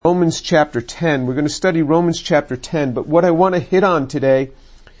Romans chapter 10. We're going to study Romans chapter 10, but what I want to hit on today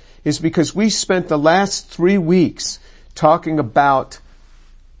is because we spent the last 3 weeks talking about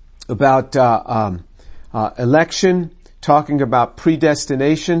election, talking about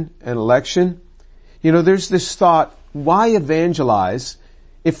predestination and election. You know, there's this thought, why evangelize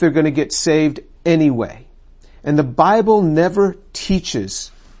if they're going to get saved anyway? And the Bible never teaches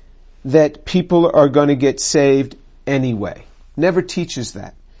that people are going to get saved anyway. Never teaches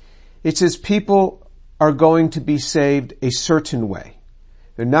that. It says people are going to be saved a certain way.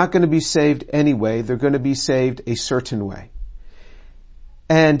 They're not going to be saved anyway. They're going to be saved a certain way.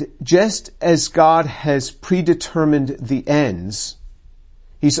 And just as God has predetermined the ends,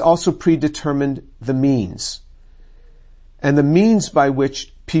 He's also predetermined the means. And the means by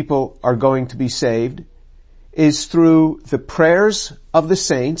which people are going to be saved is through the prayers of the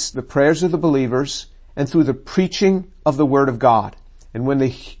saints, the prayers of the believers, and through the preaching of the Word of God. And when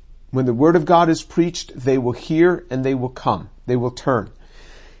the Word of God is preached, they will hear and they will come. They will turn.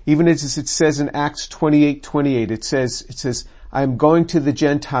 Even as it says in Acts 28:28, it says, I am going to the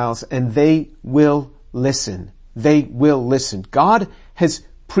Gentiles and they will listen. They will listen. God has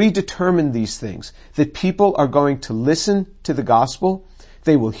predetermined these things, that people are going to listen to the gospel,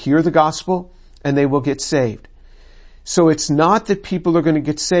 they will hear the gospel, and they will get saved. So it's not that people are going to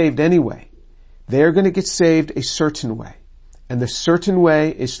get saved anyway. They're going to get saved a certain way. And the certain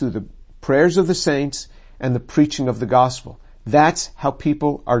way is through the prayers of the saints and the preaching of the gospel. That's how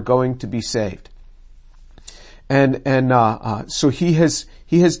people are going to be saved. So he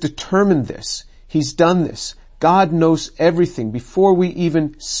has determined this. He's done this. God knows everything. Before we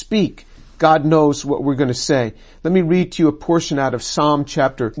even speak, God knows what we're going to say. Let me read to you a portion out of Psalm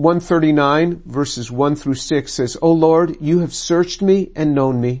chapter 139, verses 1 through 6 says, O Lord, you have searched me and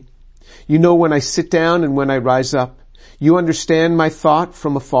known me. You know when I sit down and when I rise up. You understand my thought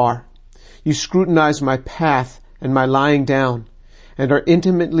from afar. You scrutinize my path and my lying down, and are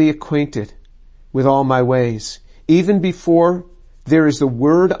intimately acquainted with all my ways. Even before there is the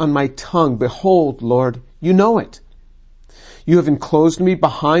word on my tongue, behold, Lord, you know it. You have enclosed me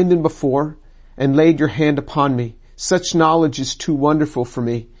behind and before, and laid your hand upon me. Such knowledge is too wonderful for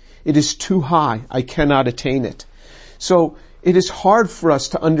me. It is too high. I cannot attain it. So it is hard for us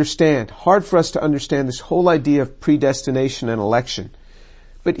to understand this whole idea of predestination and election.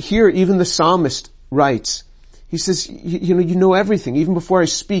 But here, even the psalmist writes, he says, you know everything. Even before I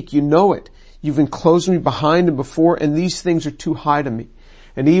speak, you know it. You've enclosed me behind and before, and these things are too high to me.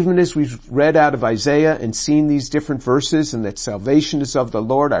 And even as we've read out of Isaiah and seen these different verses, and that salvation is of the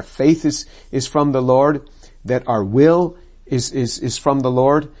Lord, our faith is from the Lord, that our will is from the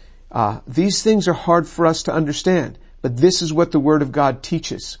Lord, these things are hard for us to understand. But this is what the Word of God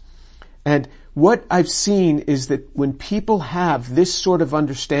teaches. And what I've seen is that when people have this sort of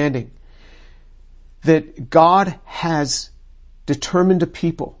understanding, that God has determined a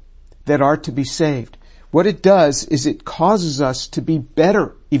people that are to be saved, what it does is it causes us to be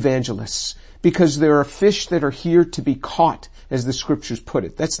better evangelists, because there are fish that are here to be caught, as the scriptures put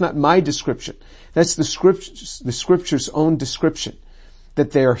it. That's not my description. That's the scripture's own description,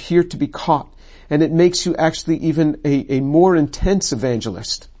 that they are here to be caught. And it makes you actually even a more intense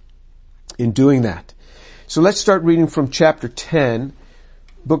evangelist in doing that. So let's start reading from chapter 10,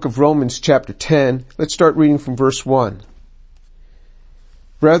 book of Romans chapter 10. Let's start reading from verse 1.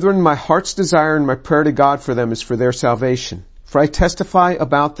 Brethren, my heart's desire and my prayer to God for them is for their salvation. For I testify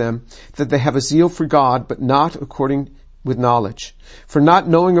about them that they have a zeal for God, but not according with knowledge. For not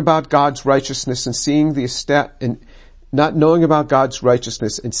knowing about God's righteousness and seeking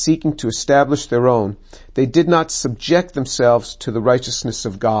to establish their own, they did not subject themselves to the righteousness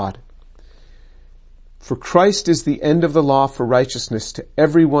of God. For Christ is the end of the law for righteousness to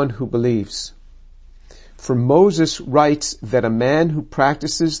everyone who believes. For Moses writes that a man who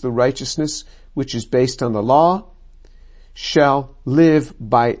practices the righteousness which is based on the law shall live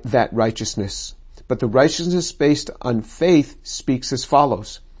by that righteousness. But the righteousness based on faith speaks as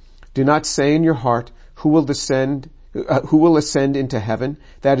follows. Do not say in your heart, who will ascend into heaven?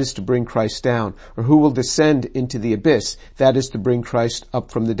 That is to bring Christ down. Or who will descend into the abyss? That is to bring Christ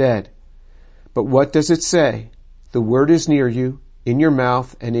up from the dead. But what does it say? The word is near you, in your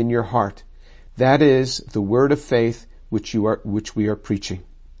mouth and in your heart. That is the word of faith which we are preaching.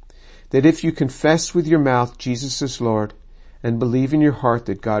 That if you confess with your mouth Jesus is Lord and believe in your heart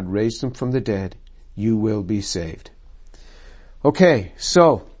that God raised him from the dead, you will be saved. Okay,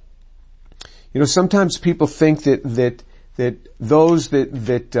 so, sometimes people think that those that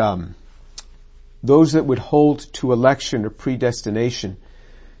would hold to election or predestination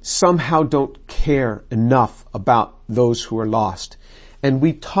somehow don't care enough about those who are lost. And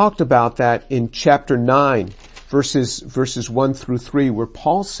we talked about that in chapter 9, verses 1 through 3, where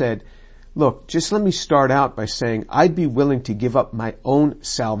Paul said, look, just let me start out by saying I'd be willing to give up my own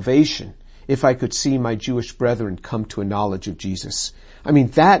salvation if I could see my Jewish brethren come to a knowledge of Jesus. I mean,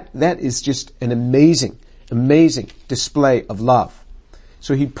 that is just an amazing display of love.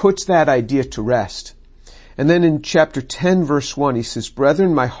 So he puts that idea to rest. And then in chapter 10, verse 1, he says,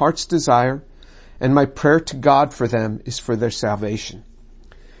 brethren, my heart's desire and my prayer to God for them is for their salvation.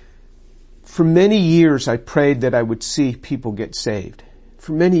 For many years, I prayed that I would see people get saved.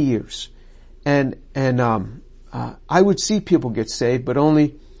 For many years. And I would see people get saved, but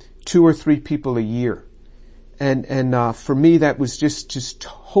only 2 or 3 people a year. And for me, that was just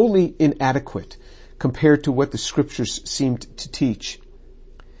wholly inadequate compared to what the scriptures seemed to teach.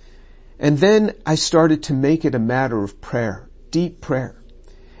 And then I started to make it a matter of prayer, deep prayer.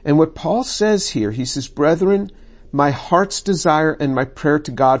 And what Paul says here, he says, brethren, my heart's desire and my prayer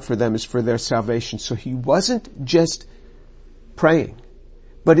to God for them is for their salvation. So he wasn't just praying,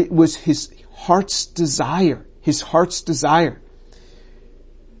 but it was his heart's desire,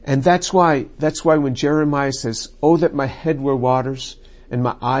 And that's why when Jeremiah says, oh, that my head were waters and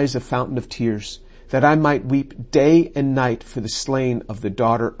my eyes a fountain of tears, that I might weep day and night for the slain of the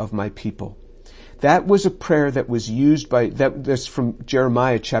daughter of my people. That was a prayer that was used that's from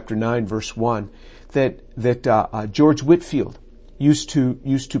Jeremiah chapter 9 verse 1, that George Whitefield used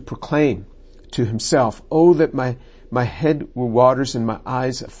to proclaim to himself, oh, that my head were waters and my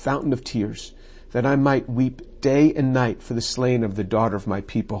eyes a fountain of tears, that I might weep day and night for the slain of the daughter of my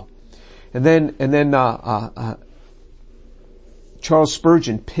people. And then Charles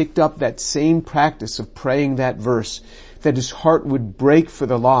Spurgeon picked up that same practice of praying that verse, that his heart would break for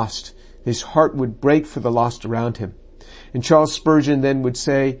the lost. His heart would break for the lost around him. And Charles Spurgeon then would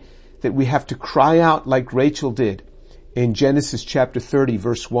say that we have to cry out like Rachel did in Genesis chapter 30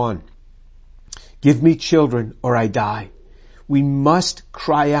 verse 1. Give me children or I die. We must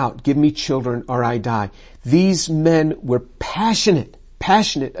cry out, give me children or I die. These men were passionate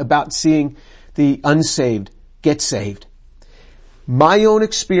about seeing the unsaved get saved. My own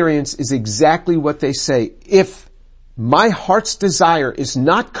experience is exactly what they say. If my heart's desire is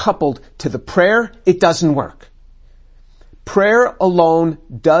not coupled to the prayer, it doesn't work. Prayer alone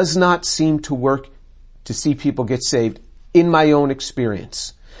does not seem to work to see people get saved in my own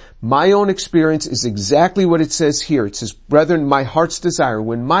experience. My own experience is exactly what it says here. It says, brethren, my heart's desire.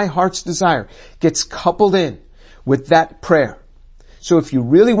 When my heart's desire gets coupled in with that prayer. So if you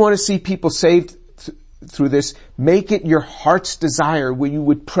really want to see people saved through this, make it your heart's desire where you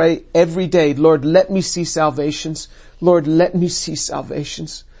would pray every day, Lord, let me see salvations. Lord, let me see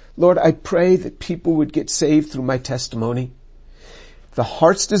salvations. Lord, I pray that people would get saved through my testimony. The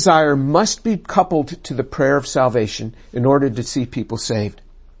heart's desire must be coupled to the prayer of salvation in order to see people saved.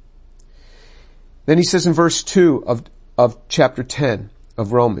 Then he says in verse 2 of chapter 10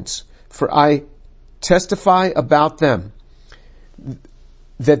 of Romans, for I testify about them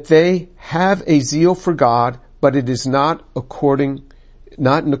that they have a zeal for God, but it is not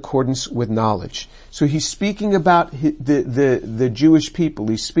in accordance with knowledge. So he's speaking about the Jewish people.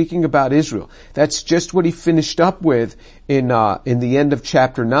 He's speaking about Israel. That's just what he finished up with in the end of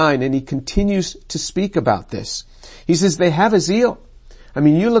chapter 9, and he continues to speak about this. He says they have a zeal. I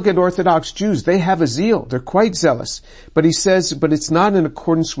mean, you look at Orthodox Jews, they have a zeal. They're quite zealous. But he says, but it's not in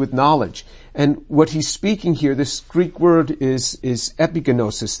accordance with knowledge. And what he's speaking here, this Greek word is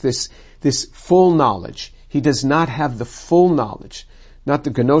epigenosis, this full knowledge. He does not have the full knowledge. Not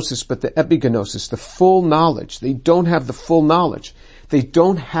the gnosis, but the epigenosis, the full knowledge. They don't have the full knowledge. They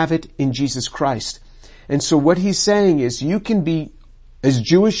don't have it in Jesus Christ. And so what he's saying is you can be as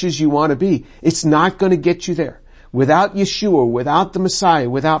Jewish as you want to be. It's not going to get you there. Without Yeshua, without the Messiah,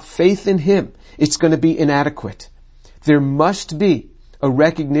 without faith in Him, it's going to be inadequate. There must be a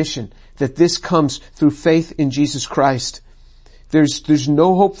recognition that this comes through faith in Jesus Christ. There's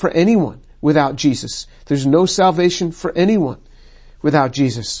no hope for anyone without Jesus. There's no salvation for anyone without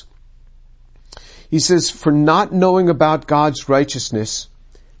Jesus. He says, for not knowing about God's righteousness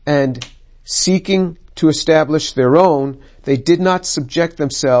and seeking to establish their own, they did not subject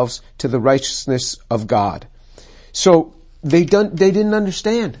themselves to the righteousness of God. So they didn't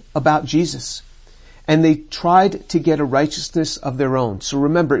understand about Jesus, and they tried to get a righteousness of their own. So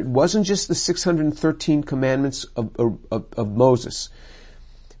remember, it wasn't just the 613 commandments of Moses.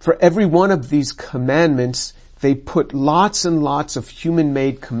 For every one of these commandments, they put lots and lots of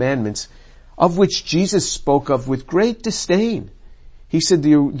human-made commandments, of which Jesus spoke of with great disdain. He said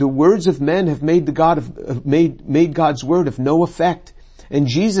the words of men have made made God's word of no effect. And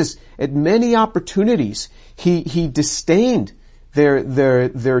Jesus, at many opportunities, he disdained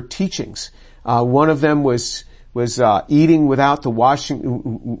their teachings. One of them was eating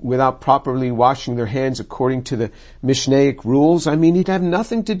without properly washing their hands according to the Mishnaic rules. I mean, he'd have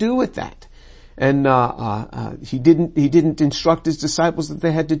nothing to do with that. And, he didn't instruct his disciples that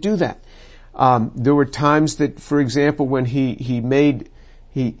they had to do that. There were times that, for example, when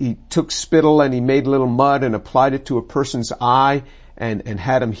he took spittle and he made a little mud and applied it to a person's eye and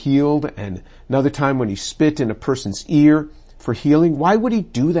had him healed, and another time when he spit in a person's ear for healing. Why would he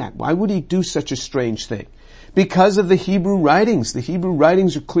do that? Why would he do such a strange thing? Because of the Hebrew writings. The Hebrew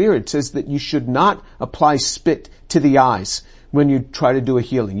writings are clear. It says that you should not apply spit to the eyes when you try to do a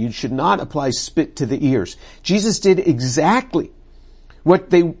healing. You should not apply spit to the ears. Jesus did exactly what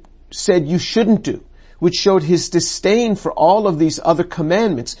they said you shouldn't do, which showed his disdain for all of these other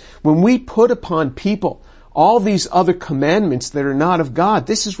commandments. When we put upon people all these other commandments that are not of God,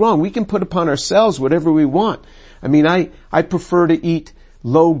 this is wrong. We can put upon ourselves whatever we want. I mean, I prefer to eat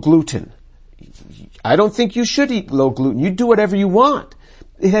low gluten. I don't think you should eat low gluten. You do whatever you want.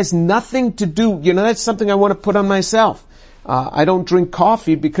 It has nothing to do, that's something I want to put on myself. I don't drink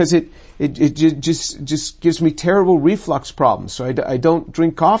coffee because it just gives me terrible reflux problems. So I don't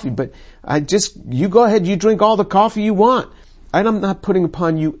drink coffee, but you go ahead, you drink all the coffee you want. I'm not putting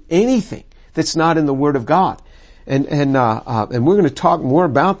upon you anything that's not in the Word of God. And we're going to talk more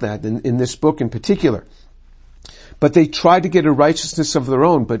about that in this book in particular. But they tried to get a righteousness of their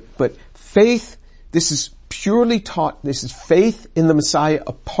own, but faith, this is purely taught, this is faith in the Messiah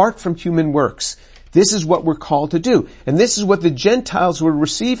apart from human works. This is what we're called to do. And this is what the Gentiles were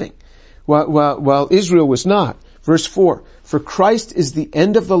receiving, while Israel was not. Verse 4, for Christ is the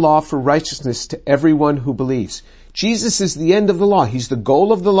end of the law for righteousness to everyone who believes. Jesus is the end of the law. He's the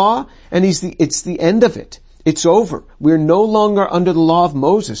goal of the law, and it's the end of it. It's over. We're no longer under the law of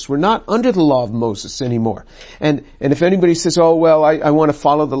Moses. We're not under the law of Moses anymore. And if anybody says, oh, well, I want to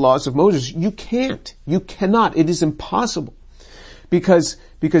follow the laws of Moses, you can't. You cannot. It is impossible. Because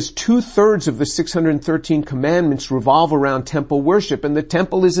 2/3 of the 613 commandments revolve around temple worship, and the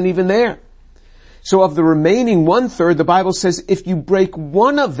temple isn't even there. So of the remaining 1/3, the Bible says if you break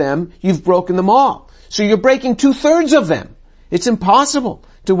one of them, you've broken them all. So you're breaking 2/3 of them. It's impossible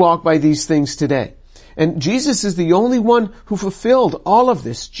to walk by these things today. And Jesus is the only one who fulfilled all of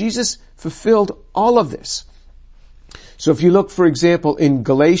this. Jesus fulfilled all of this. So if you look, for example, in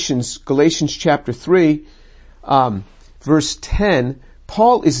Galatians chapter 3, verse 10,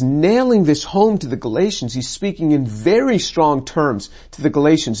 Paul is nailing this home to the Galatians. He's speaking in very strong terms to the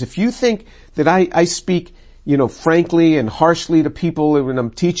Galatians. If you think that I speak, frankly and harshly to people when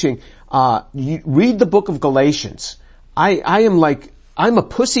I'm teaching, you read the book of Galatians. I'm a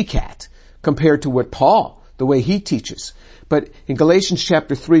pussycat compared to what Paul, the way he teaches. But in Galatians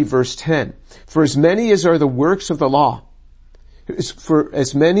chapter 3 verse 10, for as many as are the works of the law, for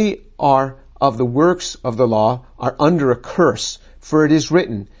as many are of the works of the law are under a curse, for it is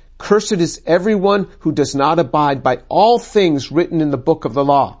written, cursed is everyone who does not abide by all things written in the book of the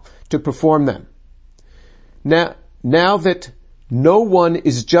law to perform them. Now that no one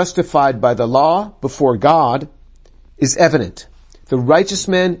is justified by the law before God is evident. The righteous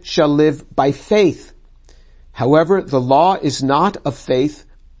man shall live by faith. However, the law is not of faith.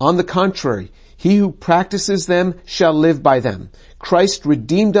 On the contrary, he who practices them shall live by them. Christ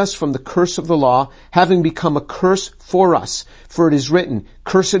redeemed us from the curse of the law, having become a curse for us. For it is written,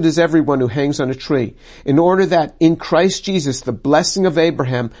 cursed is everyone who hangs on a tree, in order that in Christ Jesus the blessing of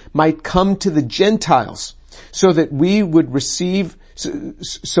Abraham might come to the Gentiles, so that we would receive the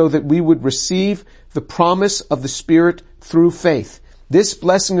promise of the Spirit through faith. This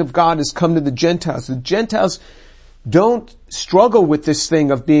blessing of God has come to the Gentiles. The Gentiles don't struggle with this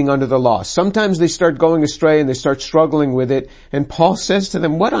thing of being under the law. Sometimes they start going astray and they start struggling with it. And Paul says to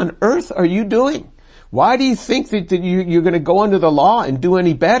them, what on earth are you doing? Why do you think that you're going to go under the law and do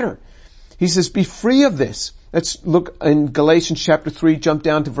any better? He says, be free of this. Let's look in Galatians chapter 3, jump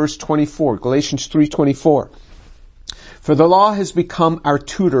down to verse 24. Galatians 3:24. For the law has become our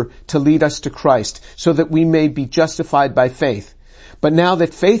tutor to lead us to Christ, so that we may be justified by faith. But now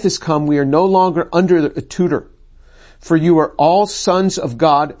that faith has come, we are no longer under a tutor. For you are all sons of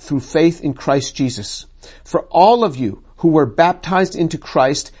God through faith in Christ Jesus. For all of you who were baptized into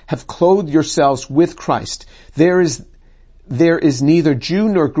Christ have clothed yourselves with Christ. There is neither Jew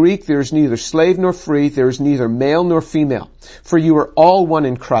nor Greek, there is neither slave nor free, there is neither male nor female. For you are all one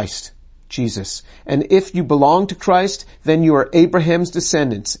in Christ Jesus. And if you belong to Christ, then you are Abraham's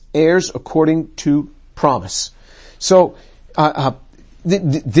descendants, heirs according to promise. So,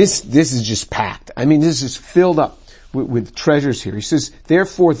 this is just packed. I mean, this is filled up with treasures here. He says,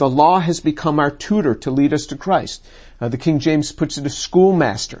 therefore the law has become our tutor to lead us to Christ. The King James puts it a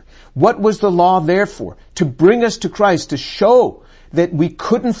schoolmaster. What was the law there for? To bring us to Christ, to show that we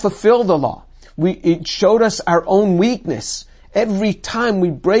couldn't fulfill the law. It showed us our own weakness. Every time we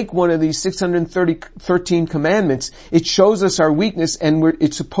break one of these 613 commandments, it shows us our weakness, and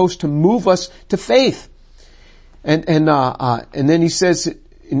it's supposed to move us to faith. And then he says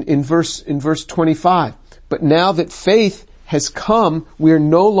in verse 25, but now that faith has come, we are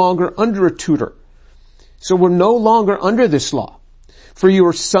no longer under a tutor. So we're no longer under this law. For you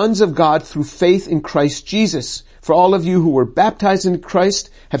are sons of God through faith in Christ Jesus. For all of you who were baptized into Christ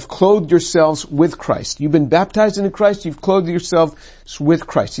have clothed yourselves with Christ. You've been baptized into Christ, you've clothed yourselves with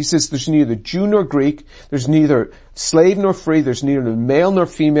Christ. He says there's neither Jew nor Greek, there's neither slave nor free, there's neither male nor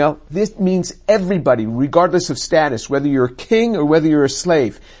female. This means everybody, regardless of status, whether you're a king or whether you're a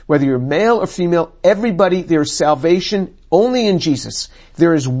slave, whether you're male or female, everybody, there is salvation only in Jesus.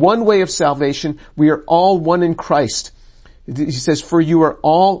 There is one way of salvation. We are all one in Christ. He says, for you are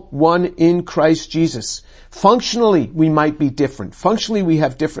all one in Christ Jesus. Functionally, we might be different. Functionally, we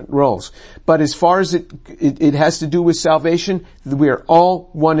have different roles. But as far as it has to do with salvation, we are all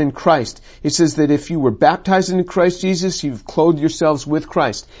one in Christ. It says that if you were baptized into Christ Jesus, you've clothed yourselves with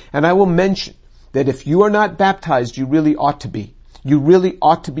Christ. And I will mention that if you are not baptized, you really ought to be. You really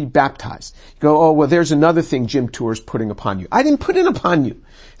ought to be baptized. You go, oh, well, there's another thing Jim Tour is putting upon you. I didn't put it upon you.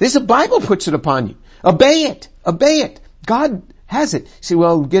 The Bible puts it upon you. Obey it. Obey it. God has it. You say,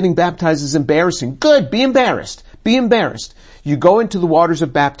 well, getting baptized is embarrassing. Good. Be embarrassed. Be embarrassed. You go into the waters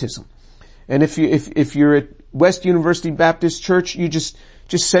of baptism. And if you're at West University Baptist Church, you just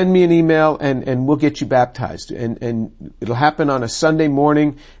send me an email and we'll get you baptized. And it'll happen on a Sunday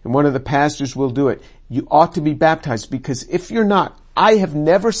morning and one of the pastors will do it. You ought to be baptized, because if you're not, I have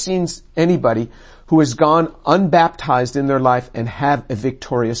never seen anybody who has gone unbaptized in their life and have a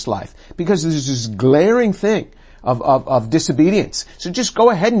victorious life. Because there's this glaring thing of disobedience. So just go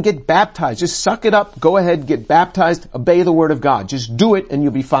ahead and get baptized. Just suck it up. Go ahead, get baptized. Obey the word of God. Just do it and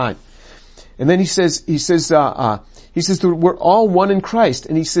you'll be fine. And then he says that we're all one in Christ.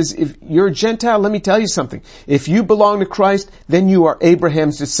 And he says, if you're a Gentile, let me tell you something. If you belong to Christ, then you are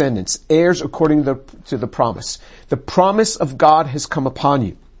Abraham's descendants, heirs according to the promise. The promise of God has come upon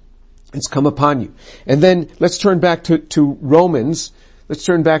you. It's come upon you. And then let's turn back to Romans. Let's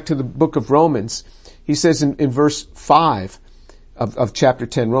turn back to the book of Romans. He says in verse 5 of chapter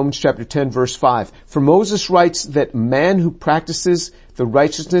 10, Romans chapter 10 verse 5, for Moses writes that man who practices the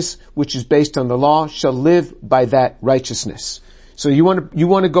righteousness which is based on the law shall live by that righteousness. So you want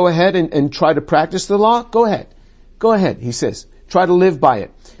to go ahead and try to practice the law? Go ahead. Go ahead, he says. Try to live by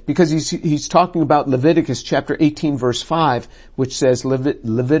it. Because he's talking about Leviticus chapter 18 verse 5, which says,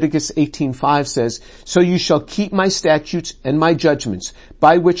 Leviticus 18:5 says, so you shall keep my statutes and my judgments,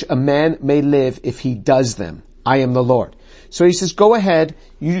 by which a man may live if he does them. I am the Lord. So he says, go ahead,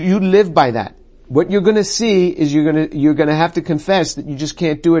 you live by that. What you're going to see is you're going to have to confess that you just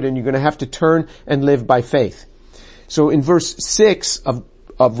can't do it, and you're going to have to turn and live by faith. So in verse 6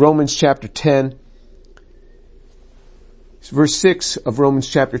 of Romans chapter 10, verse 6 of Romans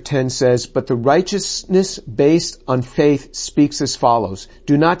chapter 10 says, but the righteousness based on faith speaks as follows.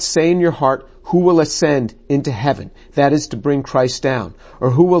 Do not say in your heart, who will ascend into heaven? That is to bring Christ down. Or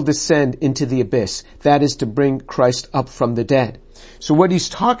who will descend into the abyss? That is to bring Christ up from the dead. So what he's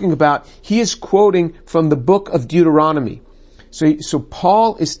talking about, he is quoting from the book of Deuteronomy. So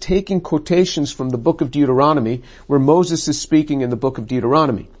Paul is taking quotations from the book of Deuteronomy, where Moses is speaking in the book of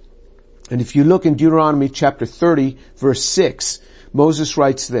Deuteronomy. And if you look in Deuteronomy chapter 30, verse 6, Moses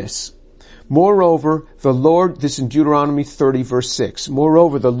writes this, moreover, the Lord, this in Deuteronomy 30, verse 6,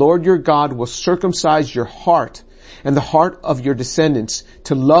 moreover, the Lord your God will circumcise your heart and the heart of your descendants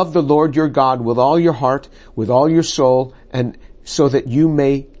to love the Lord your God with all your heart, with all your soul, and so that you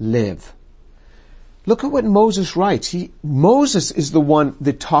may live. Look at what Moses writes. Moses is the one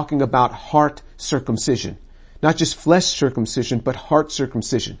that talking about heart circumcision. Not just flesh circumcision, but heart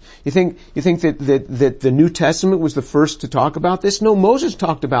circumcision. You think that the New Testament was the first to talk about this? No, Moses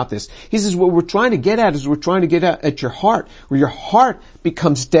talked about this. He says what we're trying to get at is we're trying to get at your heart, where your heart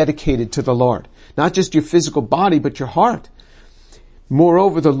becomes dedicated to the Lord. Not just your physical body, but your heart.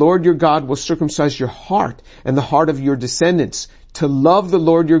 Moreover, the Lord your God will circumcise your heart and the heart of your descendants to love the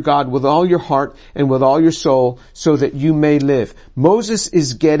Lord your God with all your heart and with all your soul so that you may live. Moses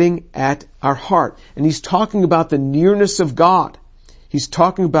is getting at our heart, and he's talking about the nearness of God. He's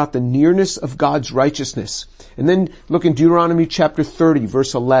talking about the nearness of God's righteousness. And then look in Deuteronomy chapter 30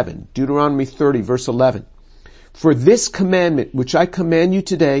 verse 11. Deuteronomy 30 verse 11. For this commandment which I command you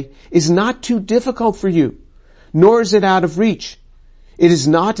today is not too difficult for you, nor is it out of reach. It is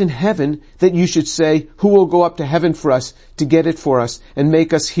not in heaven that you should say, who will go up to heaven for us to get it for us and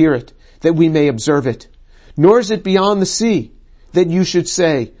make us hear it, that we may observe it. Nor is it beyond the sea that you should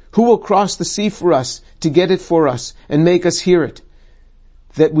say, who will cross the sea for us to get it for us and make us hear it,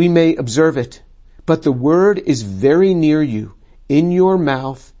 that we may observe it. But the word is very near you, in your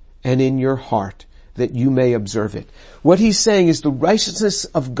mouth and in your heart, that you may observe it. What he's saying is the righteousness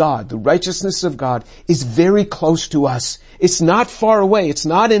of God is very close to us. It's not far away. It's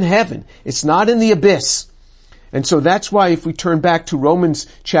not in heaven. It's not in the abyss. And so that's why if we turn back to Romans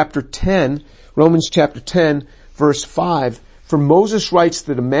chapter 10, verse 5, for Moses writes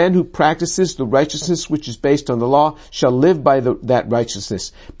that a man who practices the righteousness which is based on the law shall live by that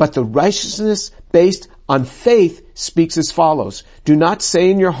righteousness. But the righteousness based on faith speaks as follows. Do not say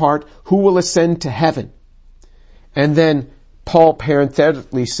in your heart, who will ascend to heaven? And then Paul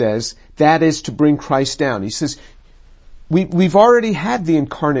parenthetically says, that is to bring Christ down. He says, we've already had the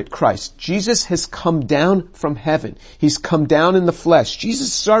incarnate Christ. Jesus has come down from heaven. He's come down in the flesh.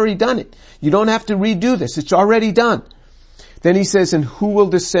 Jesus has already done it. You don't have to redo this. It's already done. Then he says, and who will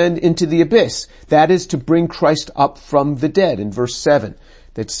descend into the abyss? That is to bring Christ up from the dead in verse 7.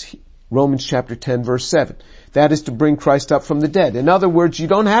 That's Romans chapter 10 verse 7. That is to bring Christ up from the dead. In other words, you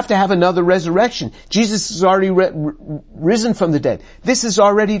don't have to have another resurrection. Jesus has already risen from the dead. This is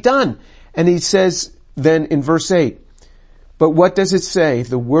already done. And he says then in verse 8, but what does it say?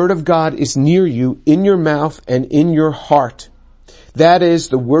 The word of God is near you, in your mouth and in your heart. That is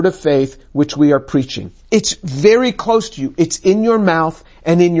the word of faith which we are preaching. It's very close to you. It's in your mouth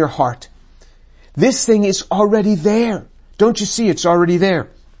and in your heart. This thing is already there. Don't you see? It's already there.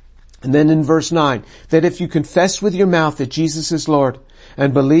 And then in verse 9, that if you confess with your mouth that Jesus is Lord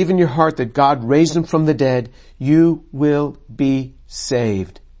and believe in your heart that God raised him from the dead, you will be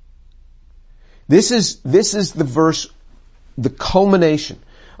saved. This is the verse, the culmination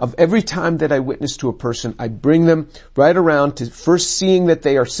of every time that I witness to a person. I bring them right around to first seeing that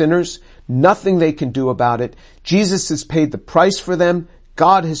they are sinners, nothing they can do about it. Jesus has paid the price for them.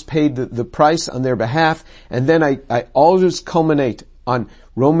 God has paid the price on their behalf. And then I always culminate on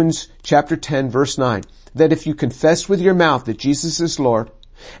Romans chapter 10 verse 9, that if you confess with your mouth that Jesus is Lord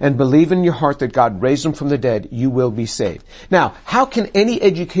and believe in your heart that God raised him from the dead, you will be saved. Now, how can any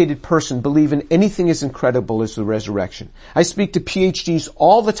educated person believe in anything as incredible as the resurrection? I speak to PhDs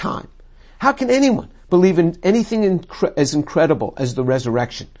all the time. How can anyone believe in anything as incredible as the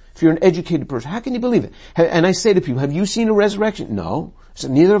resurrection? If you're an educated person, how can you believe it? And I say to people, have you seen a resurrection? No. So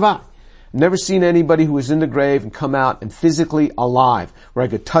neither have I. Never seen anybody who was in the grave and come out and physically alive, where I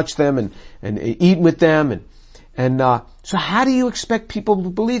could touch them and eat with them. So how do you expect people to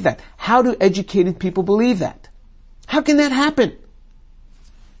believe that? How do educated people believe that? How can that happen?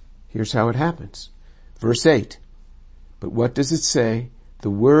 Here's how it happens. Verse 8. But what does it say? The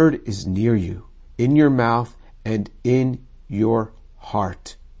word is near you, in your mouth and in your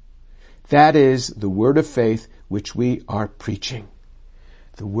heart. That is the word of faith which we are preaching.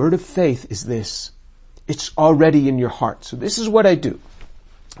 The word of faith is this. It's already in your heart. So this is what I do.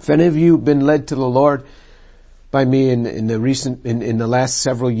 If any of you have been led to the Lord by me in the last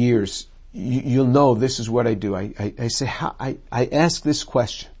several years, you'll know this is what I do. I ask this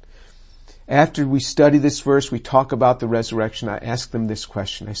question. After we study this verse, we talk about the resurrection, I ask them this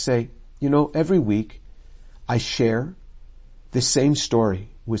question. I say, every week I share the same story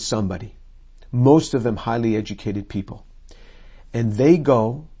with somebody. Most of them highly educated people. And they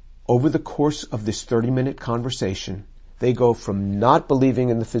go, over the course of this 30-minute conversation, they go from not believing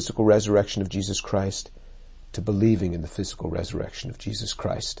in the physical resurrection of Jesus Christ to believing in the physical resurrection of Jesus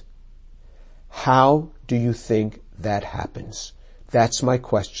Christ. How do you think that happens? That's my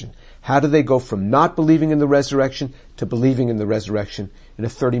question. How do they go from not believing in the resurrection to believing in the resurrection in a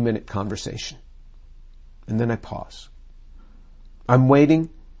 30-minute conversation? And then I pause. I'm waiting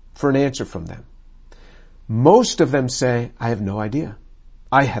for an answer from them. Most of them say, I have no idea.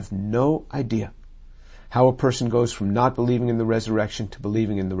 I have no idea how a person goes from not believing in the resurrection to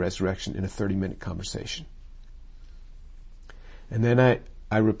believing in the resurrection in a 30-minute conversation. And then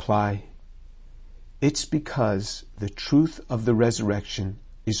I reply, it's because the truth of the resurrection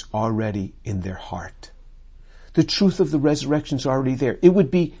is already in their heart. The truth of the resurrection is already there. It would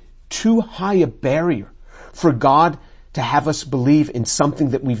be too high a barrier for God to have us believe in something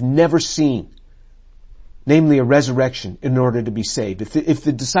that we've never seen, namely a resurrection, in order to be saved. If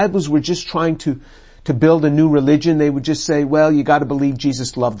the disciples were just trying to build a new religion, they would just say, well, you got to believe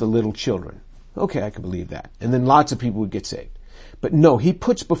Jesus loved the little children. Okay, I can believe that. And then lots of people would get saved. But no, he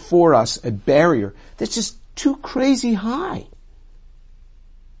puts before us a barrier that's just too crazy high.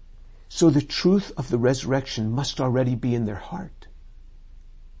 So the truth of the resurrection must already be in their heart.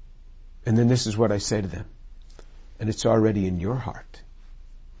 And then this is what I say to them. And it's already in your heart.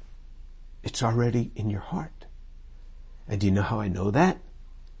 It's already in your heart. And do you know how I know that?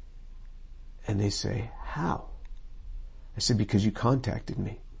 And they say, how? I said, because you contacted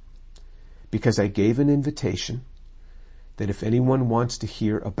me. Because I gave an invitation that if anyone wants to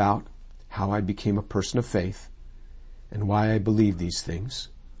hear about how I became a person of faith and why I believe these things,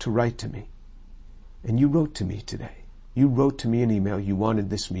 to write to me. And you wrote to me today. You wrote to me an email. You wanted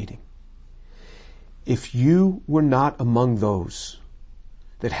this meeting. If you were not among those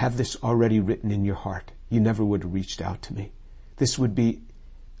that have this already written in your heart, you never would have reached out to me. This would be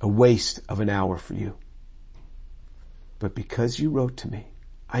a waste of an hour for you. But because you wrote to me,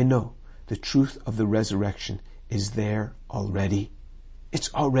 I know the truth of the resurrection is there already.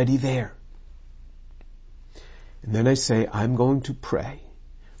 It's already there. And then I say, I'm going to pray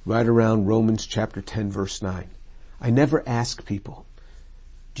right around Romans chapter 10, verse 9. I never ask people,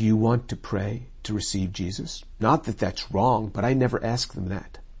 do you want to pray to receive Jesus? Not that that's wrong, but I never ask them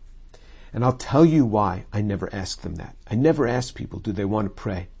that. And I'll tell you why I never ask them that. I never ask people, do they want to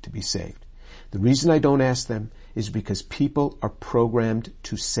pray to be saved? The reason I don't ask them is because people are programmed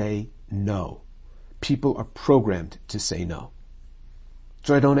to say no. People are programmed to say no.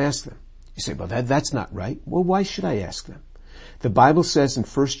 So I don't ask them. You say, well, that's not right. Well, why should I ask them? The Bible says in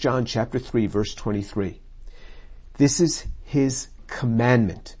 1 John chapter 3, verse 23, this is his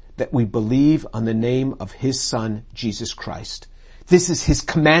commandment, that we believe on the name of his Son, Jesus Christ. This is his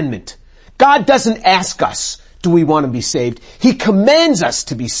commandment. God doesn't ask us, do we want to be saved? He commands us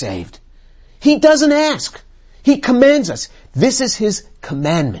to be saved. He doesn't ask. He commands us. This is his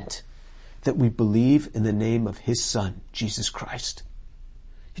commandment, that we believe in the name of his Son, Jesus Christ.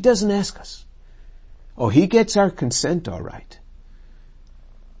 He doesn't ask us. Oh, he gets our consent, all right.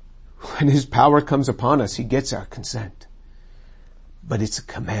 When his power comes upon us, he gets our consent. But it's a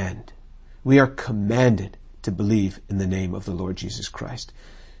command. We are commanded to believe in the name of the Lord Jesus Christ.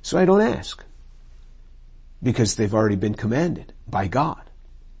 So I don't ask, because they've already been commanded by God.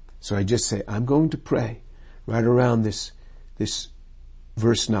 So I just say, I'm going to pray right around this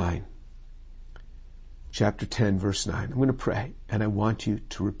verse 9. Chapter 10, verse 9. I'm going to pray, and I want you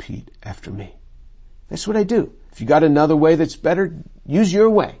to repeat after me. That's what I do. If you got another way that's better, use your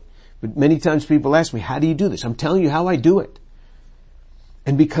way. But many times people ask me, how do you do this? I'm telling you how I do it.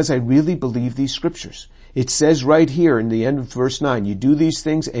 And because I really believe these scriptures. It says right here in the end of verse 9, you do these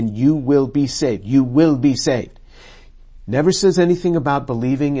things and you will be saved. You will be saved. Never says anything about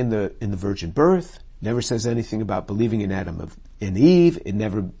believing in the virgin birth. Never says anything about believing in Adam and Eve. It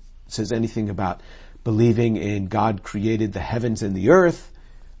never says anything about believing in God created the heavens and the earth.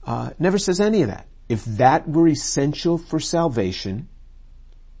 Never says any of that. If that were essential for salvation,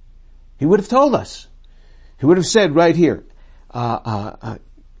 he would have told us. He would have said right here,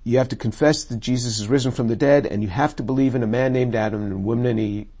 you have to confess that Jesus is risen from the dead, and you have to believe in a man named Adam and a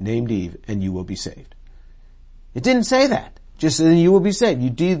woman named Eve, and you will be saved. It didn't say that. Just that you will be saved. You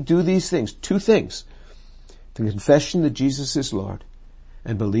do these things. Two things. The confession that Jesus is Lord,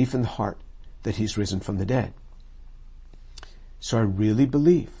 and belief in the heart that he's risen from the dead. So I really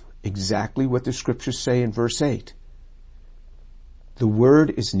believe exactly what the scriptures say in verse 8. The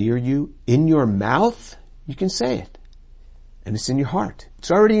word is near you, in your mouth, you can say it. And it's in your heart.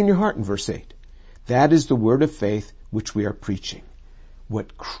 It's already in your heart in verse 8. That is the word of faith which we are preaching.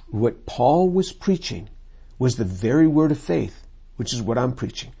 What Paul was preaching was the very word of faith, which is what I'm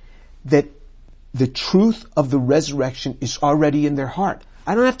preaching. That the truth of the resurrection is already in their heart.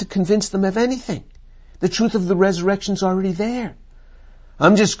 I don't have to convince them of anything. The truth of the resurrection is already there.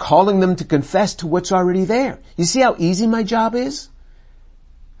 I'm just calling them to confess to what's already there. You see how easy my job is?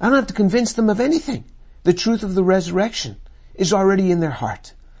 I don't have to convince them of anything. The truth of the resurrection is already in their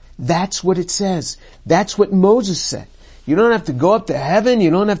heart. That's what it says. That's what Moses said. You don't have to go up to heaven. You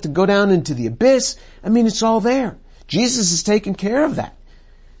don't have to go down into the abyss. I mean, it's all there. Jesus has taken care of that.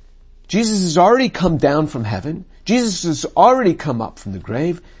 Jesus has already come down from heaven. Jesus has already come up from the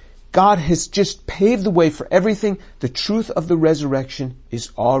grave. God has just paved the way for everything. The truth of the resurrection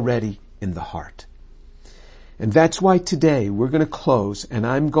is already in the heart. And that's why today we're going to close, and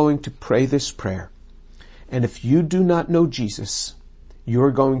I'm going to pray this prayer. And if you do not know Jesus,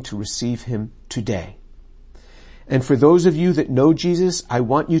 you're going to receive him today. And for those of you that know Jesus, I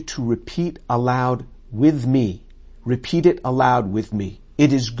want you to repeat aloud with me. Repeat it aloud with me.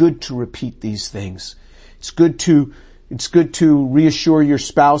 It is good to repeat these things. It's good to reassure your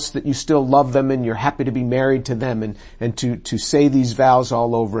spouse that you still love them and you're happy to be married to them, and to say these vows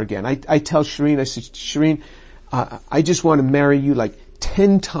all over again. I tell Shireen, I say, Shireen, I just want to marry you like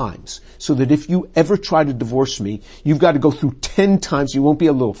 10 times, so that if you ever try to divorce me, you've got to go through 10 times. You won't be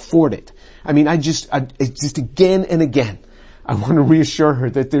able to afford it. I mean, it's just again and again, I want to reassure her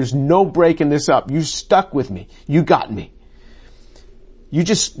that there's no breaking this up. You stuck with me. You got me. You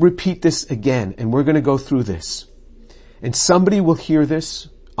just repeat this again, and we're going to go through this. And somebody will hear this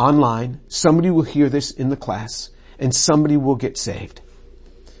online. Somebody will hear this in the class, and somebody will get saved.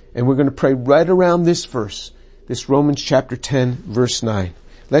 And we're going to pray right around this verse, this Romans chapter 10, verse 9.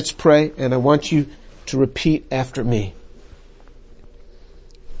 Let's pray, and I want you to repeat after me.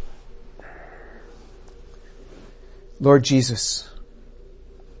 Lord Jesus,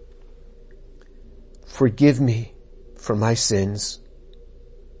 forgive me for my sins,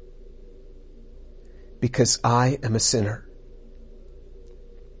 because I am a sinner.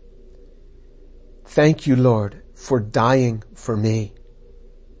 Thank you, Lord, for dying for me.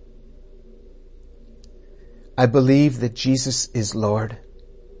 I believe that Jesus is Lord,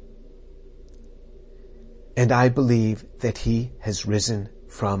 and I believe that He has risen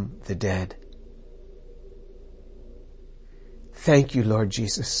from the dead. Thank you, Lord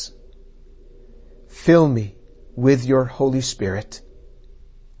Jesus. Fill me with your Holy Spirit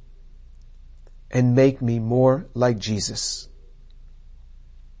and make me more like Jesus.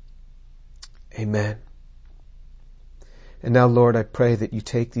 Amen. And now, Lord, I pray that you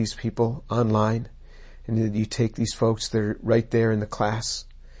take these people online and that you take these folks that are right there in the class.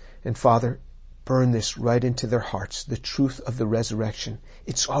 And Father, burn this right into their hearts, the truth of the resurrection.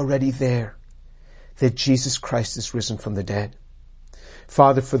 It's already there, that Jesus Christ is risen from the dead.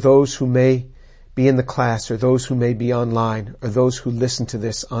 Father, for those who may be in the class, or those who may be online, or those who listen to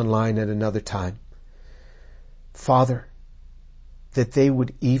this online at another time, Father, that they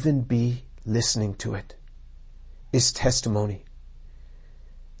would even be listening to it is testimony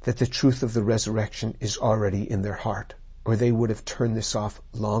that the truth of the resurrection is already in their heart, or they would have turned this off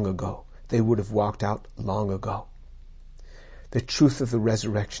long ago. They would have walked out long ago. The truth of the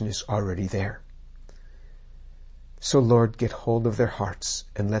resurrection is already there. So Lord, get hold of their hearts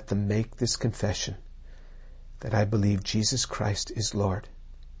and let them make this confession that I believe Jesus Christ is Lord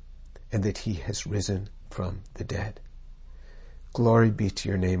and that He has risen from the dead. Glory be to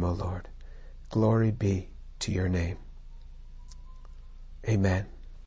your name, O Lord. Glory be to your name. Amen.